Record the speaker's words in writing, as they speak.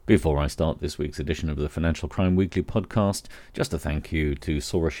Before I start this week's edition of the Financial Crime Weekly podcast, just a thank you to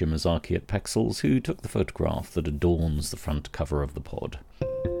Sora Shimazaki at Pexels, who took the photograph that adorns the front cover of the pod.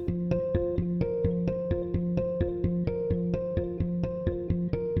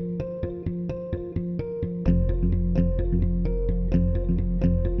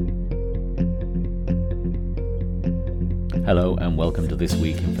 Hello and welcome to This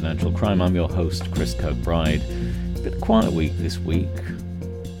Week in Financial Crime. I'm your host, Chris Kirkbride. A bit quiet week this week.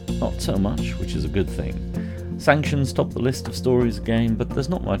 Not so much, which is a good thing. Sanctions top the list of stories again, but there's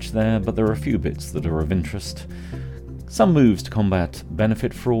not much there, but there are a few bits that are of interest. Some moves to combat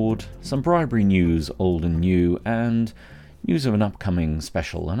benefit fraud, some bribery news, old and new, and news of another upcoming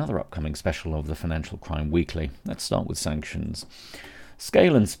special of the Financial Crime Weekly. Let's start with sanctions.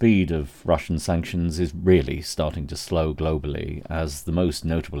 Scale and speed of Russian sanctions is really starting to slow globally, as the most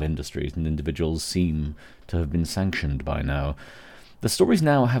notable industries and individuals seem to have been sanctioned by now. The stories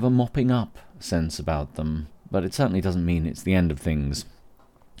now have a mopping up sense about them, but it certainly doesn't mean it's the end of things.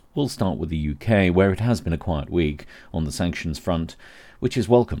 We'll start with the UK, where it has been a quiet week on the sanctions front, which is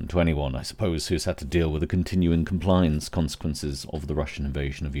welcome to anyone, I suppose, who's had to deal with the continuing compliance consequences of the Russian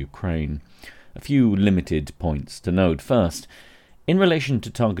invasion of Ukraine. A few limited points to note. First, in relation to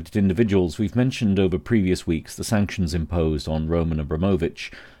targeted individuals, we've mentioned over previous weeks the sanctions imposed on Roman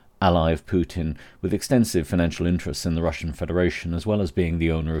Abramovich, ally of Putin, with extensive financial interests in the Russian Federation, as well as being the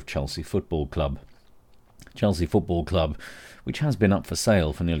owner of Chelsea Football Club. Chelsea Football Club, which has been up for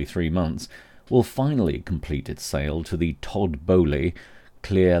sale for nearly 3 months, will finally complete its sale to the Todd Boehly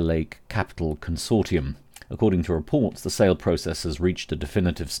Clear Lake Capital Consortium. According to reports, the sale process has reached a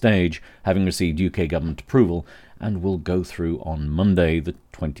definitive stage, having received UK government approval, and will go through on Monday, the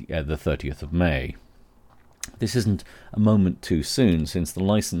 30th of May. This isn't a moment too soon, since the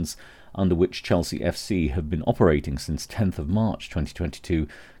licence under which Chelsea FC have been operating since 10th of March 2022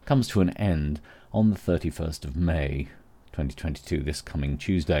 comes to an end on the 31st of May 2022, this coming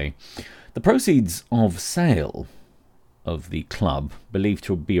Tuesday. The proceeds of sale of the club, believed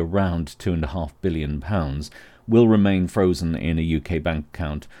to be around £2.5 billion, will remain frozen in a UK bank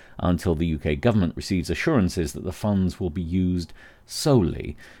account until the UK government receives assurances that the funds will be used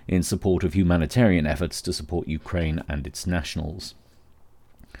solely in support of humanitarian efforts to support Ukraine and its nationals.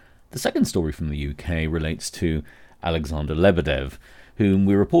 The second story from the UK relates to Alexander Lebedev, whom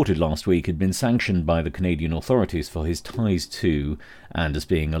we reported last week had been sanctioned by the Canadian authorities for his ties to, and as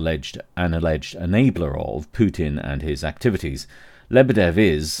being an alleged enabler of, Putin and his activities. Lebedev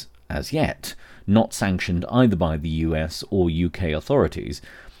is, as yet, not sanctioned either by the US or UK authorities,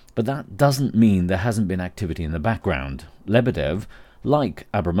 but that doesn't mean there hasn't been activity in the background. Lebedev, like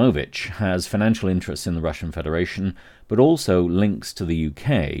Abramovich, has financial interests in the Russian Federation, but also links to the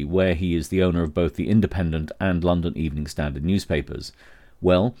UK, where he is the owner of both the Independent and London Evening Standard newspapers.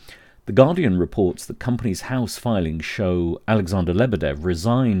 Well, The Guardian reports that Companies House filings show Alexander Lebedev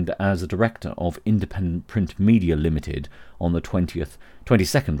resigned as a director of Independent Print Media Limited on the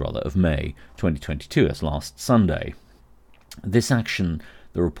 22nd of May 2022, as last Sunday. This action,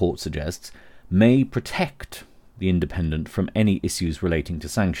 the report suggests, may protect the Independent from any issues relating to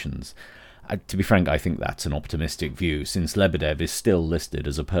sanctions. To be frank, I think that's an optimistic view, since Lebedev is still listed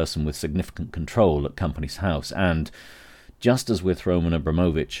as a person with significant control at Companies House, and, just as with Roman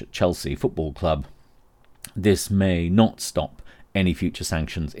Abramovich at Chelsea Football Club, this may not stop any future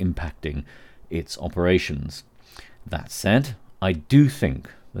sanctions impacting its operations. That said, I do think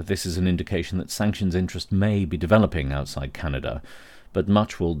that this is an indication that sanctions interest may be developing outside Canada, but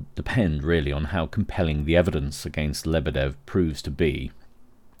much will depend really on how compelling the evidence against Lebedev proves to be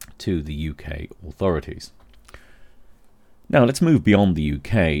to the UK authorities. Now let's move beyond the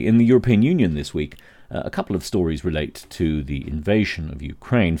UK. In the European Union this week, a couple of stories relate to the invasion of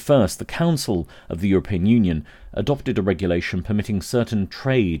Ukraine. First, the Council of the European Union adopted a regulation permitting certain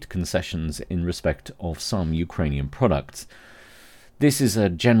trade concessions in respect of some Ukrainian products. This is a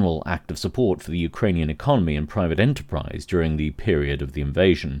general act of support for the Ukrainian economy and private enterprise during the period of the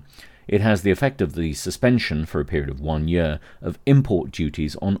invasion. It has the effect of the suspension for a period of 1 year of import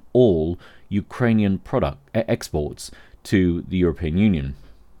duties on all Ukrainian product exports to the European Union.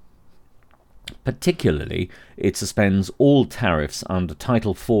 Particularly, it suspends all tariffs under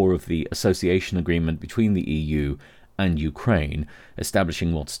Title IV of the Association Agreement between the EU and Ukraine,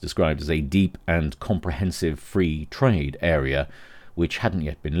 establishing what's described as a deep and comprehensive free trade area, which hadn't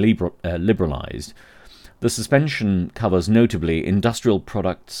yet been liberalised. The suspension covers notably industrial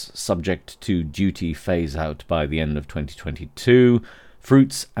products subject to duty phase-out by the end of 2022,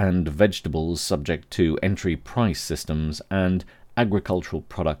 fruits and vegetables subject to entry price systems, and agricultural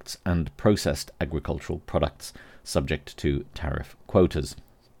products and processed agricultural products subject to tariff quotas.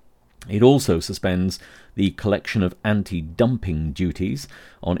 It also suspends the collection of anti-dumping duties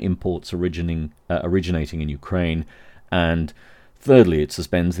on imports originating in Ukraine, and thirdly, it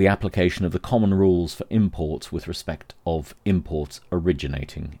suspends the application of the common rules for imports with respect of imports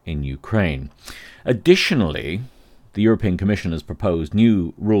originating in Ukraine. Additionally, the European Commission has proposed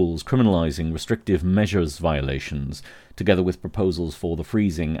new rules criminalising restrictive measures violations, together with proposals for the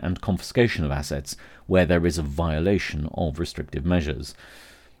freezing and confiscation of assets where there is a violation of restrictive measures.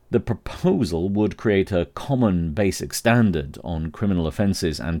 The proposal would create a common basic standard on criminal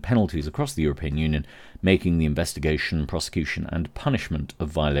offences and penalties across the European Union, making the investigation, prosecution and punishment of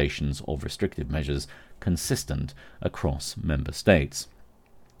violations of restrictive measures consistent across member states.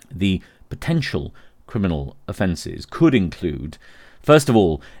 The potential criminal offences could include, first of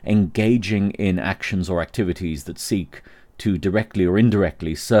all, engaging in actions or activities that seek to directly or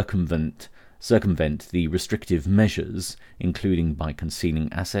indirectly circumvent the restrictive measures, including by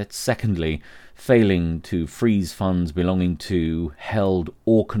concealing assets. Secondly, failing to freeze funds belonging to, held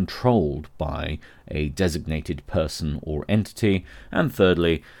or controlled by a designated person or entity. And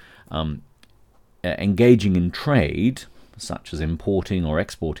thirdly, engaging in trade, such as importing or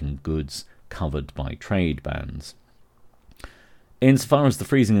exporting goods covered by trade bans. Insofar as the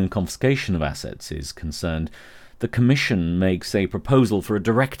freezing and confiscation of assets is concerned, the Commission makes a proposal for a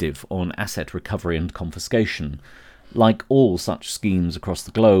directive on asset recovery and confiscation. Like all such schemes across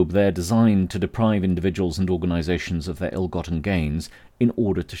the globe, they're designed to deprive individuals and organisations of their ill-gotten gains in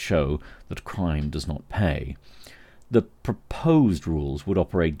order to show that crime does not pay. The proposed rules would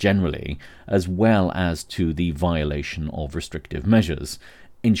operate generally as well as to the violation of restrictive measures,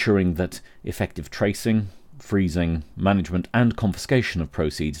 ensuring that effective tracing, freezing, management and confiscation of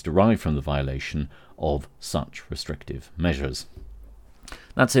proceeds derived from the violation of such restrictive measures.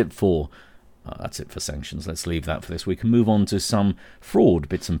 That's it for sanctions. Let's leave that for this week and move on to some fraud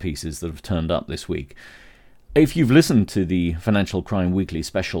bits and pieces that have turned up this week. If you've listened to the Financial Crime Weekly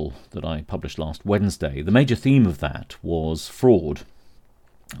special that I published last Wednesday, the major theme of that was fraud.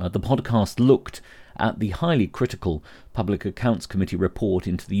 The podcast looked at the highly critical Public Accounts Committee report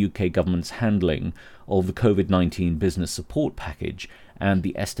into the UK government's handling of the COVID-19 business support package and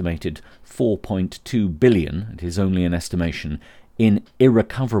the estimated 4.2 billion, it is only an estimation, in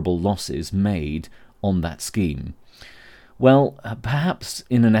irrecoverable losses made on that scheme. Well, perhaps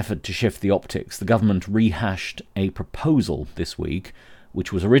in an effort to shift the optics, the government rehashed a proposal this week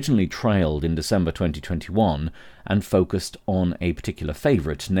which was originally trailed in December 2021 and focused on a particular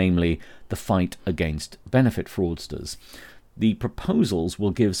favourite, namely the fight against benefit fraudsters. The proposals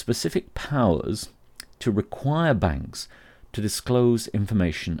will give specific powers to require banks to disclose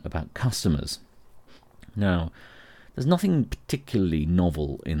information about customers. Now, there's nothing particularly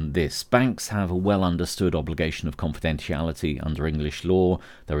novel in this. Banks have a well-understood obligation of confidentiality under English law.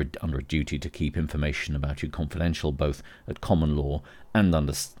 They're under a duty to keep information about you confidential, both at common law and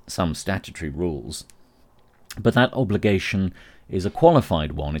under some statutory rules. But that obligation is a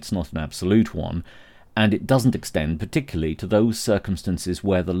qualified one, it's not an absolute one, and it doesn't extend particularly to those circumstances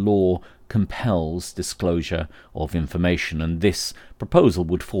where the law compels disclosure of information, and this proposal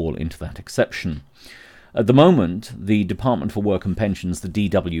would fall into that exception. At the moment, the Department for Work and Pensions, the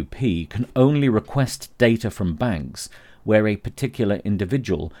DWP, can only request data from banks where a particular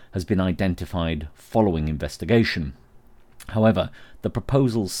individual has been identified following investigation. However, the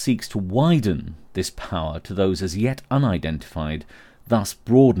proposal seeks to widen this power to those as yet unidentified, thus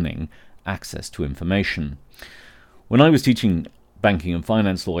broadening access to information. When I was teaching banking and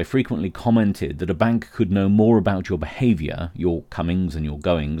finance law, I frequently commented that a bank could know more about your behaviour, your comings and your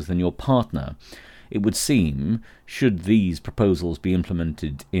goings, than your partner. It would seem, should these proposals be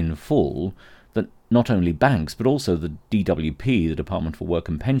implemented in full, that not only banks, but also the DWP, the Department for Work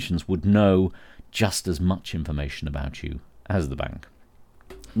and Pensions, would know just as much information about you as the bank.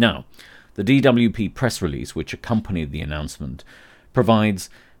 Now, the DWP press release, which accompanied the announcement, provides,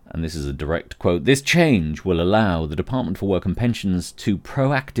 and this is a direct quote, "This change will allow the Department for Work and Pensions to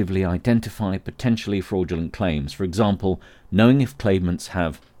proactively identify potentially fraudulent claims. For example, knowing if claimants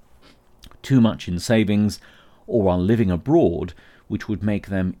have too much in savings or are living abroad, which would make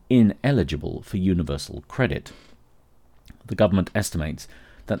them ineligible for universal credit." The government estimates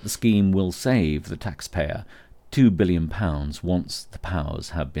that the scheme will save the taxpayer £2 billion once the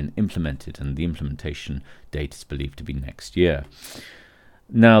powers have been implemented, and the implementation date is believed to be next year.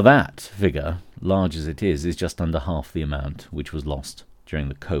 Now that figure, large as it is just under half the amount which was lost during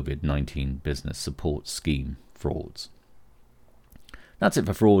the COVID-19 business support scheme frauds. That's it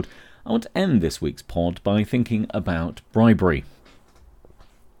for fraud. I want to end this week's pod by thinking about bribery.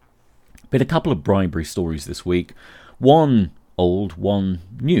 Been a couple of bribery stories this week. One old, one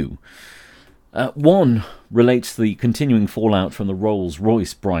new. One relates to the continuing fallout from the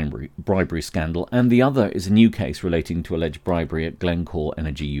Rolls-Royce bribery scandal, and the other is a new case relating to alleged bribery at Glencore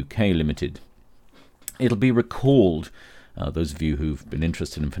Energy UK Limited. It'll be recalled, those of you who've been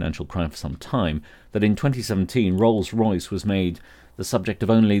interested in financial crime for some time, that in 2017 Rolls-Royce was made the subject of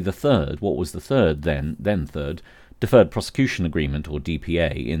only the third, Deferred Prosecution Agreement, or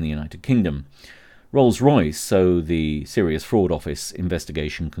DPA, in the United Kingdom. Rolls-Royce, so the Serious Fraud Office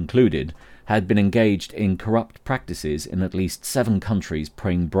investigation concluded, had been engaged in corrupt practices in at least 7 countries,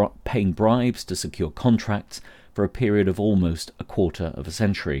 paying bribes to secure contracts for a period of almost a quarter of a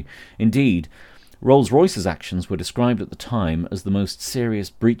century. Indeed, Rolls-Royce's actions were described at the time as the most serious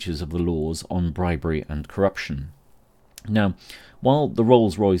breaches of the laws on bribery and corruption. Now, while the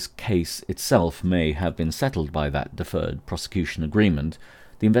Rolls-Royce case itself may have been settled by that deferred prosecution agreement,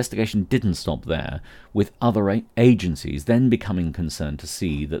 the investigation didn't stop there, with other agencies then becoming concerned to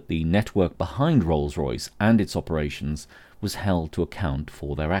see that the network behind Rolls-Royce and its operations was held to account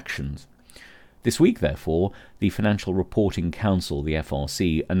for their actions. This week, therefore, the Financial Reporting Council, the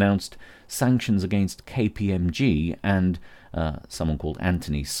FRC, announced sanctions against KPMG and someone called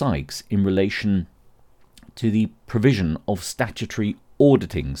Anthony Sykes in relation to the provision of statutory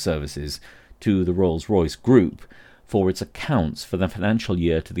auditing services to the Rolls-Royce Group for its accounts for the financial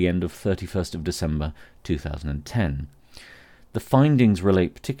year to the end of 31st of December 2010. The findings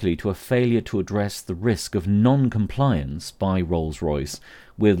relate particularly to a failure to address the risk of non-compliance by Rolls-Royce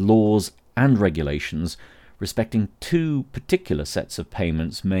with laws and regulations respecting 2 particular sets of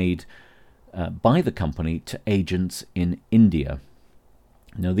payments made by the company to agents in India.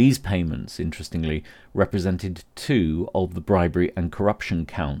 Now, these payments, interestingly, represented 2 of the bribery and corruption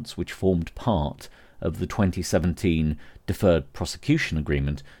counts which formed part of the 2017 Deferred Prosecution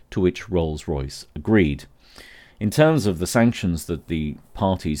Agreement to which Rolls-Royce agreed. In terms of the sanctions that the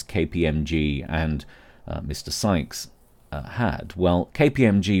parties KPMG and Mr. Sykes had, well,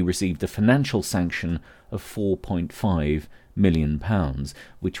 KPMG received a financial sanction of £4.5 million,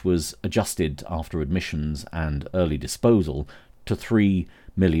 which was adjusted after admissions and early disposal to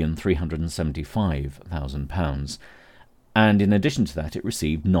 £3,375,000. And in addition to that, it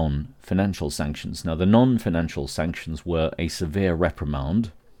received non-financial sanctions. Now, the non-financial sanctions were a severe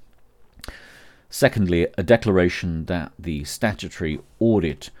reprimand. Secondly, a declaration that the statutory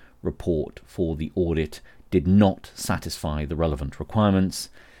audit report for the audit did not satisfy the relevant requirements,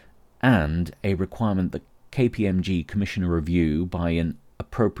 and a requirement that KPMG commission a review by an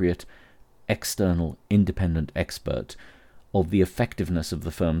appropriate external independent expert of the effectiveness of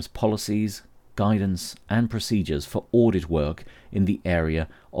the firm's policies, guidance and procedures for audit work in the area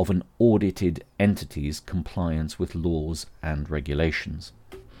of an audited entity's compliance with laws and regulations.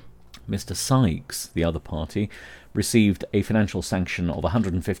 Mr. Sykes, the other party, received a financial sanction of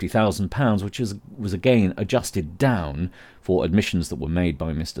 £150,000, which was again adjusted down for admissions that were made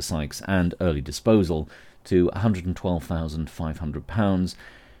by Mr. Sykes and early disposal to £112,500,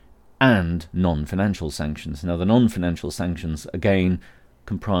 and non-financial sanctions. Now, the non-financial sanctions, again,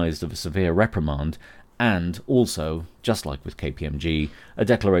 comprised of a severe reprimand and also, just like with KPMG, a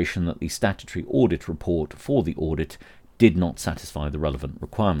declaration that the statutory audit report for the audit did not satisfy the relevant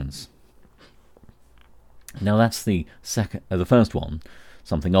requirements. Now, that's the first one,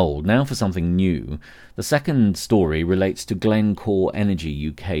 something old. Now for something new. The second story relates to Glencore Energy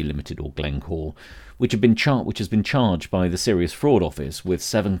UK Limited, or Glencore, which has been charged by the Serious Fraud Office with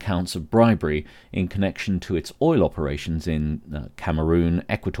 7 counts of bribery in connection to its oil operations in Cameroon,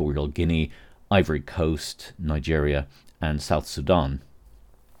 Equatorial Guinea, Ivory Coast, Nigeria, and South Sudan.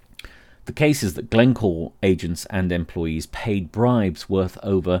 The case is that Glencore agents and employees paid bribes worth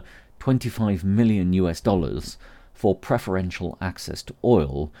over $25 million for preferential access to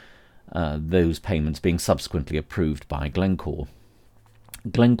oil, those payments being subsequently approved by Glencore.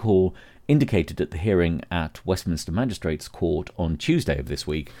 Glencore indicated at the hearing at Westminster Magistrates Court on Tuesday of this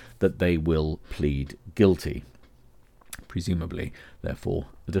week that they will plead guilty. Presumably, therefore,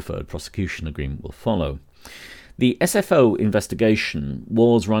 a deferred prosecution agreement will follow. The SFO investigation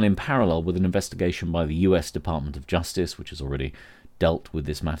was run in parallel with an investigation by the US Department of Justice, which has already dealt with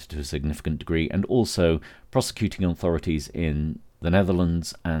this matter to a significant degree, and also prosecuting authorities in the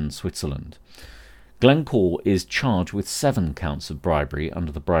Netherlands and Switzerland. Glencore is charged with 7 counts of bribery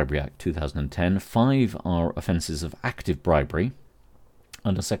under the Bribery Act 2010. 5 are offences of active bribery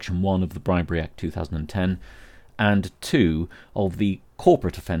under Section 1 of the Bribery Act 2010, and 2 of the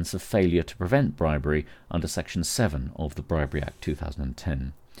corporate offence of failure to prevent bribery under Section 7 of the Bribery Act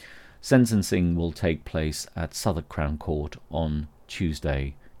 2010. Sentencing will take place at Southwark Crown Court on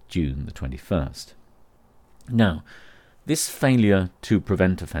Tuesday, June the 21st. Now, This failure to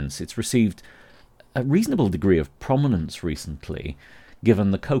prevent offence, it's received a reasonable degree of prominence recently, given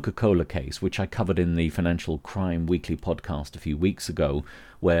the Coca-Cola case, which I covered in the Financial Crime Weekly podcast a few weeks ago,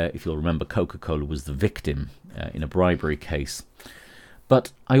 where, if you'll remember, Coca-Cola was the victim in a bribery case.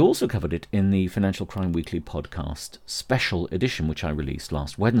 But I also covered it in the Financial Crime Weekly podcast special edition, which I released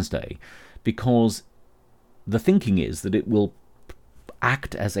last Wednesday, because the thinking is that it will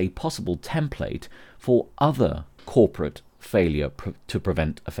act as a possible template for other corporate failure to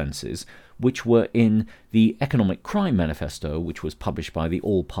prevent offences, which were in the Economic Crime Manifesto, which was published by the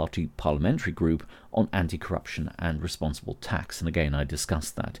All-Party Parliamentary Group on Anti-Corruption and Responsible Tax. And again, I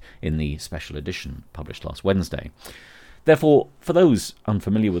discussed that in the special edition published last Wednesday. Therefore, for those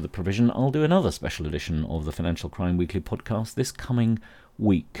unfamiliar with the provision, I'll do another special edition of the Financial Crime Weekly podcast this coming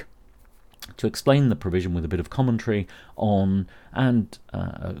week to explain the provision with a bit of commentary on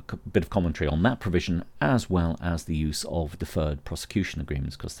that provision, as well as the use of deferred prosecution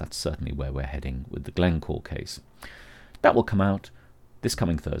agreements, because that's certainly where we're heading with the Glencore case. That will come out this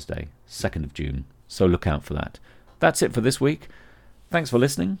coming Thursday, 2nd of June, so look out for that. That's it for this week. Thanks for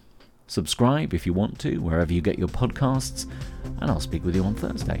listening. Subscribe if you want to, wherever you get your podcasts, and I'll speak with you on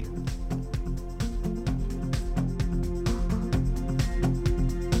Thursday.